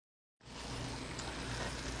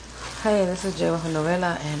Hey, this is Jay with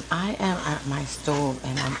Novella, and I am at my stove,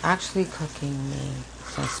 and I'm actually cooking me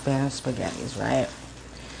some Spanish spaghettis, right?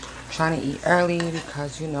 I'm trying to eat early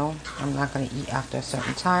because, I'm not going to eat after a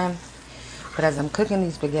certain time. But as I'm cooking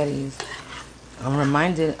these spaghettis, I'm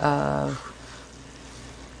reminded of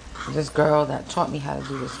this girl that taught me how to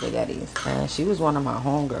do the spaghettis. And she was one of my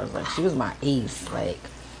homegirls. Like, she was my ace. Like,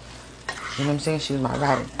 you know what I'm saying? She was my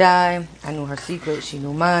ride or die. I knew her secret. She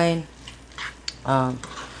knew mine.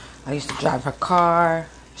 I used to drive her car.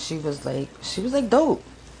 She was like dope.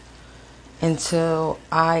 Until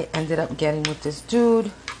I ended up getting with this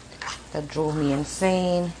dude that drove me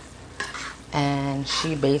insane. And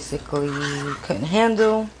she basically couldn't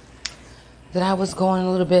handle that I was going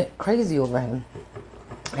a little bit crazy over him.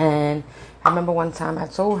 And I remember one time I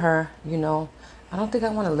told her, I don't think I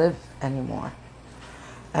want to live anymore.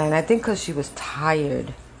 And I think because she was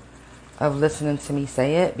tired of listening to me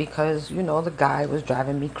say it, because, the guy was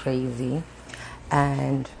driving me crazy.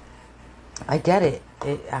 And I get it.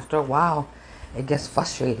 After a while, it gets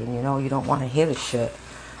frustrating, you don't want to hear the shit.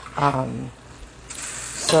 I'm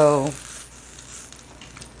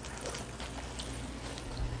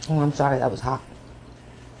sorry, that was hot.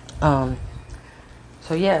 So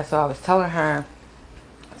I was telling her,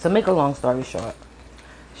 to make a long story short,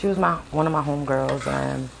 she was one of my homegirls,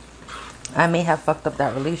 and I may have fucked up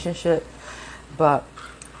that relationship, but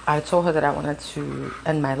I told her that I wanted to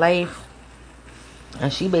end my life,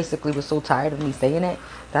 and she basically was so tired of me saying it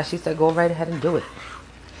that she said, go right ahead and do it.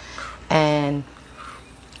 And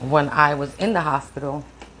when I was in the hospital,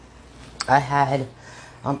 I had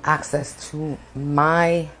access to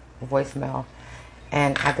my voicemail,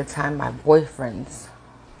 and at the time my boyfriend's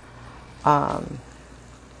voicemail,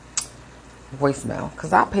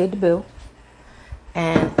 because I paid the bill.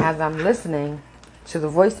 And as I'm listening to the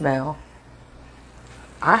voicemail,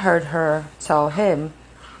 I heard her tell him,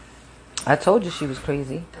 I told you she was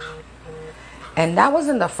crazy. And that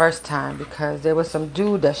wasn't the first time, because there was some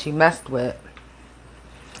dude that she messed with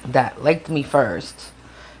that liked me first.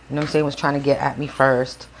 You know what I'm saying? Was trying to get at me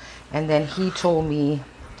first. And then he told me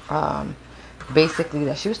basically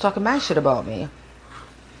that she was talking mad shit about me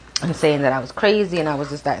and saying that I was crazy and I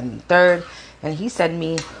was just that and the third. And he sent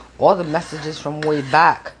me all the messages from way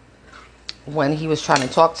back when he was trying to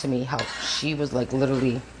talk to me, how she was like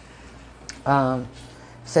literally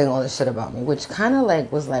saying all this shit about me, which kind of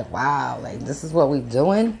like was like, wow, like this is what we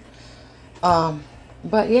doing.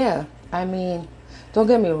 But yeah, I mean, don't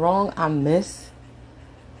get me wrong, I miss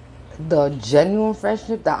the genuine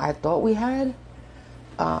friendship that I thought we had.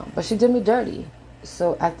 But she did me dirty.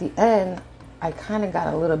 So at the end, I kind of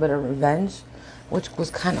got a little bit of revenge, which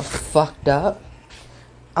was kind of fucked up.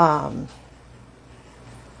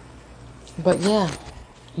 But yeah,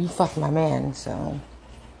 you fucked my man, so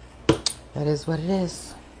that is what it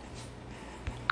is.